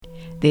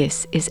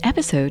This is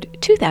episode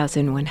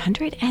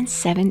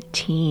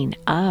 2117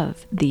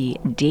 of the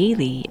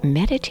Daily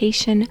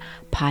Meditation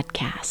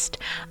Podcast.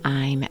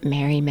 I'm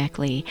Mary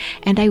Meckley,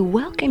 and I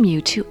welcome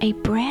you to a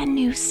brand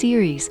new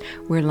series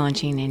we're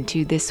launching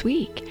into this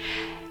week.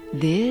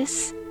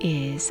 This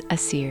is a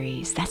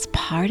series that's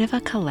part of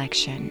a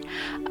collection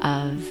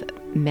of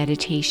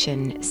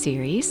meditation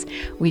series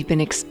we've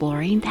been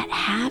exploring that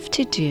have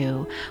to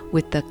do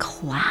with the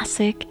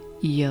classic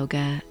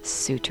Yoga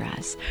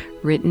Sutras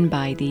written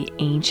by the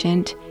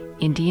ancient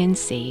Indian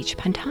sage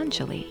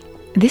Patanjali.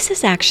 This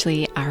is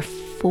actually our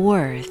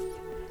fourth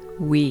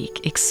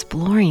week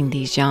exploring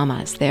these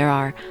yamas. There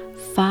are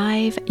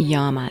 5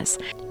 yamas.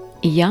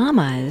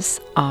 Yamas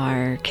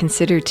are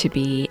considered to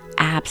be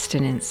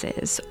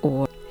abstinences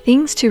or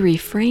things to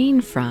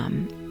refrain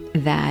from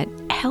that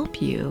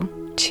help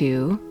you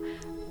to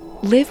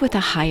live with a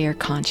higher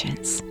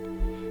conscience.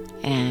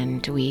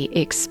 And we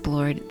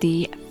explored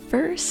the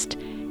first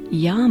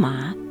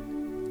yama,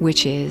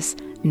 which is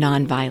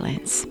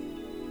nonviolence.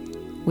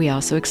 We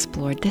also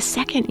explored the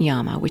second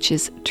yama, which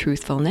is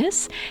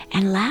truthfulness.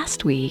 And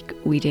last week,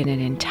 we did an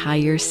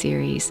entire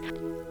series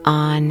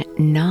on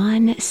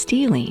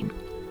non-stealing,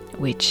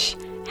 which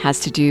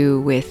has to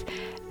do with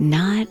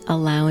not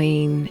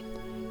allowing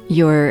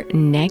your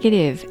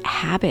negative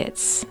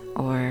habits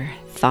or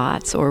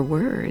thoughts or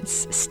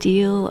words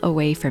steal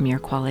away from your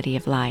quality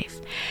of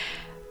life.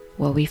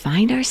 Well, we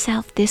find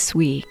ourselves this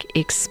week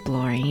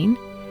exploring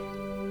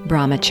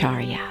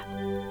Brahmacharya,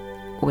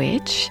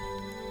 which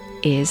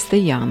is the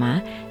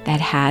yama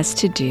that has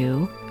to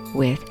do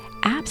with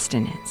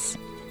abstinence.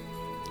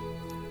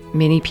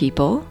 Many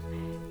people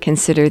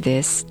consider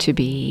this to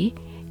be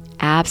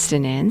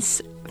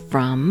abstinence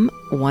from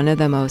one of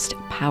the most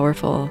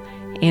powerful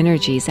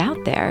energies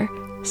out there,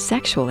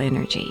 sexual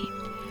energy.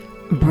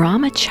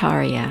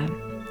 Brahmacharya,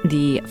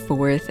 the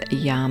fourth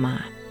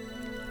yama,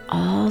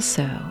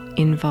 also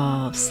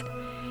involves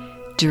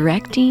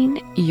directing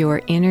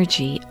your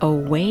energy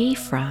away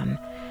from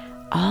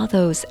all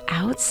those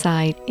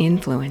outside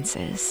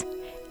influences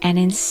and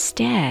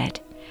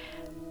instead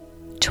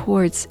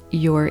towards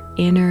your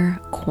inner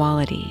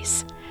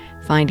qualities,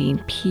 finding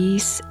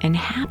peace and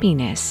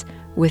happiness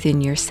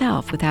within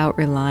yourself without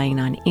relying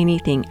on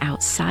anything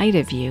outside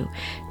of you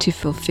to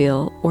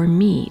fulfill or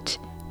meet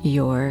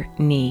your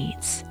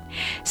needs.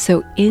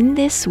 So in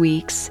this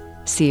week's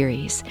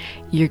series,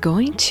 you're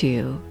going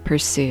to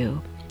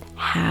pursue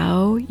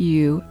how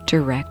you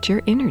direct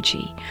your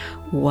energy.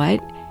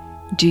 What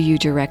do you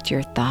direct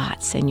your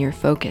thoughts and your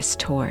focus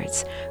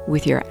towards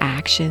with your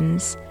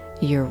actions,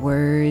 your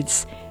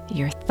words,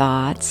 your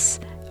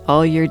thoughts,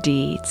 all your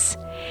deeds?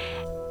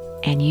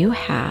 And you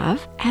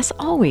have, as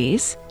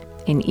always,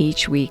 in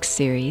each week's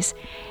series,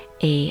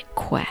 a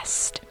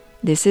quest.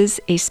 This is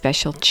a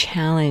special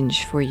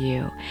challenge for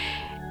you,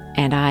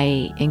 and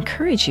I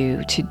encourage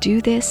you to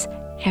do this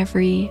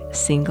every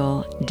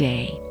single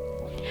day.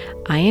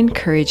 I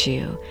encourage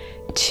you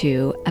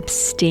to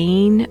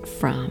abstain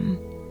from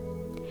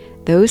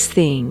those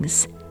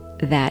things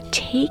that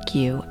take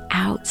you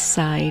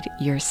outside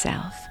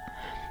yourself.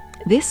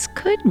 This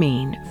could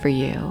mean for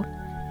you,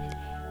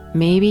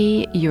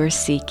 maybe you're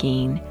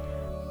seeking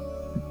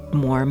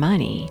more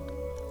money,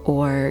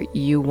 or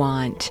you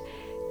want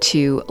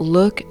to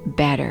look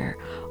better,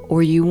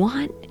 or you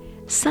want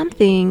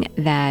something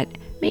that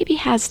maybe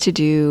has to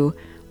do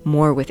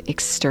more with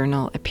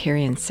external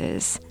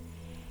appearances.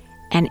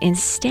 And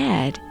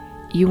instead,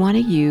 you want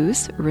to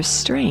use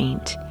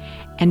restraint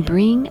and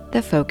bring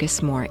the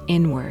focus more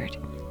inward.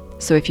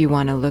 So if you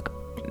want to look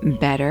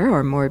better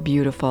or more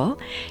beautiful,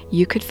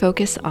 you could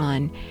focus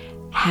on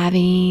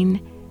having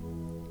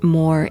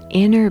more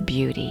inner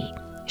beauty,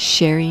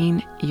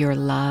 sharing your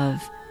love,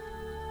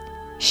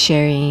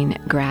 sharing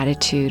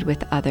gratitude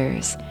with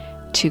others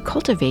to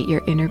cultivate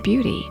your inner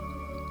beauty.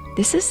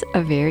 This is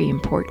a very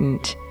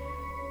important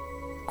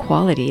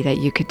quality that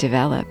you could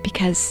develop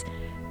because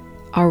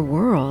our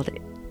world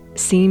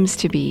seems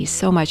to be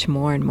so much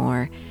more and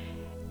more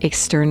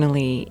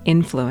externally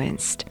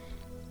influenced.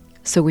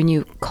 So when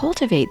you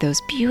cultivate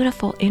those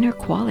beautiful inner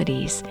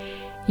qualities,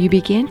 you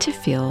begin to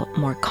feel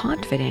more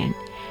confident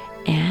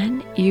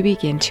and you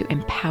begin to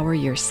empower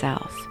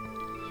yourself.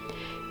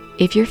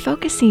 If you're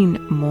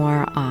focusing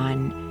more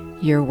on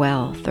your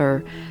wealth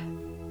or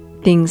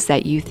things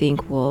that you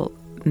think will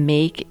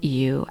make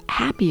you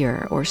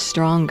happier or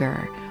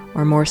stronger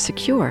or more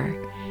secure,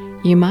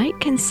 you might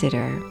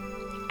consider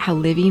how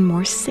living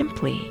more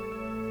simply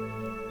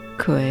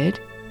could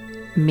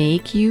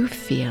make you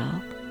feel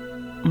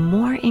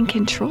more in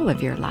control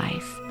of your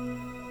life.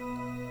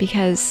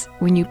 Because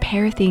when you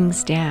pare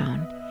things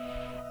down,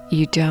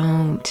 you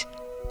don't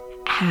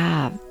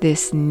have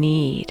this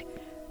need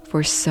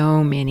for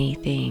so many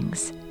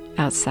things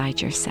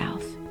outside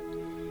yourself.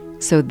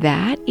 So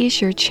that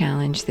is your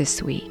challenge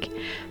this week.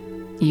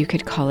 You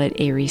could call it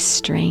a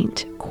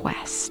restraint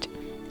quest.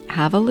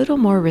 Have a little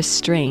more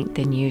restraint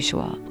than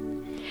usual.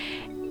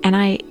 And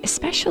I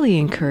especially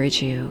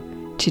encourage you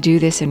to do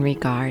this in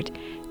regard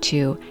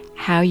to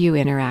how you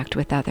interact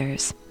with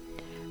others.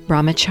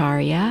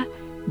 Brahmacharya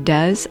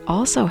does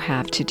also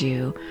have to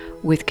do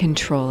with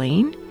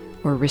controlling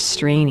or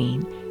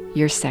restraining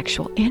your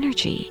sexual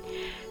energy.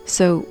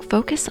 So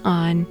focus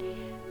on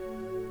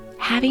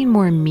having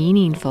more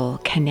meaningful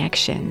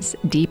connections,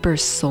 deeper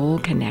soul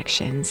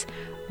connections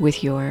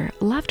with your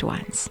loved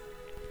ones.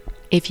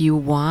 If you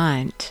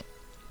want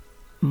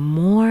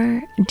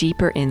more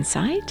deeper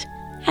insight,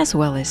 as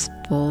well as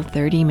full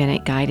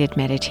 30-minute guided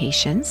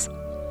meditations,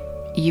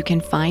 you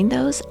can find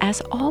those,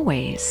 as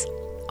always,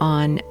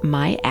 on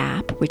my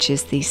app, which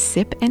is the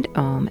Sip and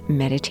Om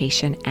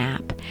meditation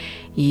app.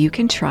 You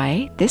can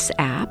try this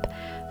app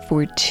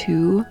for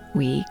 2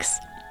 weeks,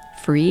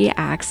 free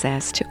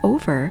access to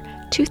over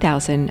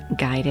 2,000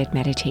 guided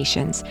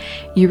meditations.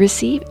 You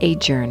receive a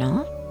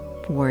journal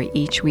for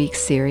each week's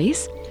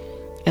series,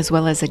 as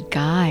well as a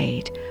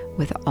guide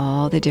with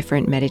all the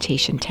different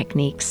meditation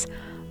techniques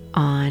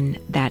on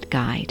that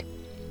guide.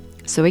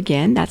 So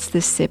again, that's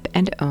the Sip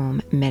and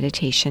Om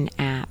meditation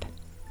app.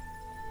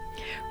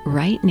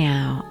 Right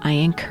now, I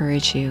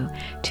encourage you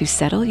to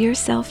settle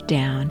yourself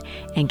down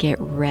and get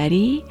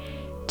ready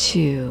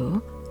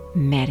to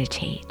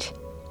meditate.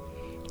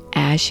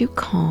 As you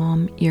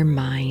calm your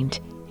mind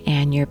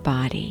and your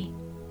body,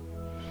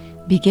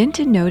 begin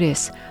to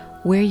notice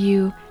where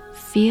you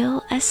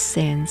feel a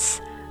sense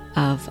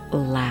of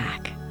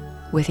lack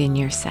within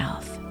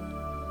yourself,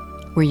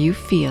 where you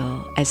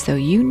feel as though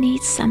you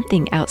need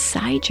something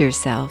outside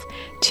yourself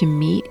to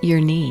meet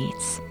your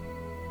needs.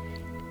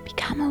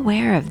 Become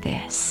aware of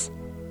this.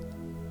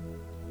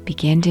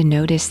 Begin to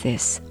notice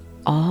this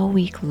all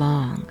week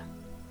long.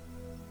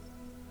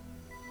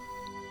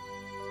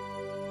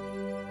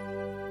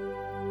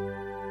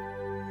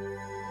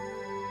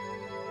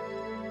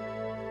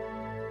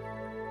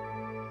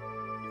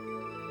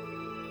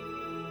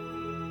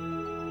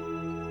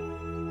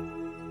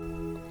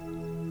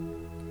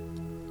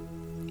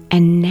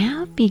 And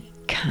now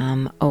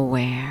become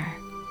aware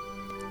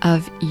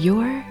of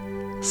your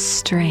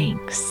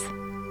strengths,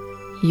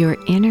 your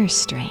inner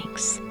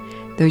strengths,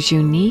 those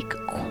unique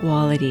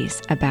qualities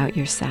about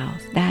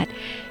yourself that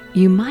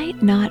you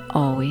might not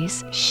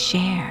always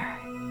share.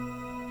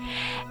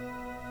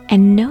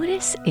 And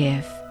notice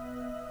if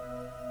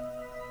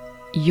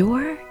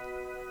your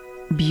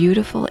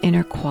beautiful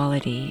inner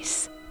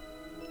qualities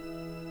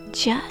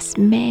just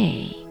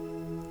may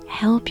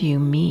help you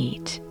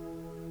meet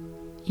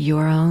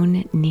your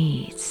own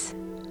needs.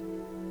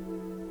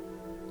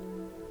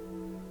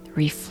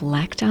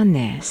 Reflect on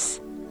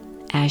this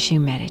as you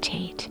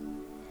meditate.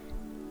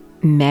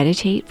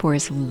 Meditate for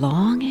as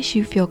long as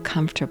you feel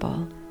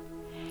comfortable.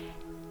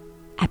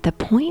 At the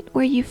point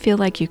where you feel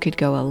like you could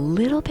go a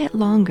little bit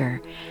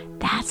longer,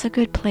 that's a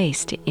good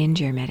place to end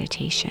your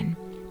meditation.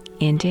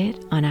 End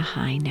it on a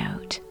high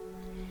note.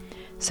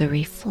 So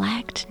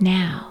reflect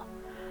now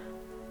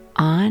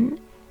on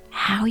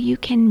how you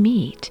can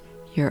meet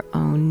your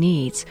own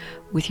needs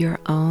with your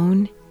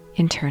own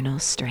internal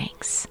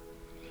strengths.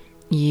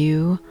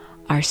 You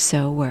are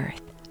so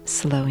worth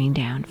slowing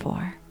down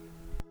for.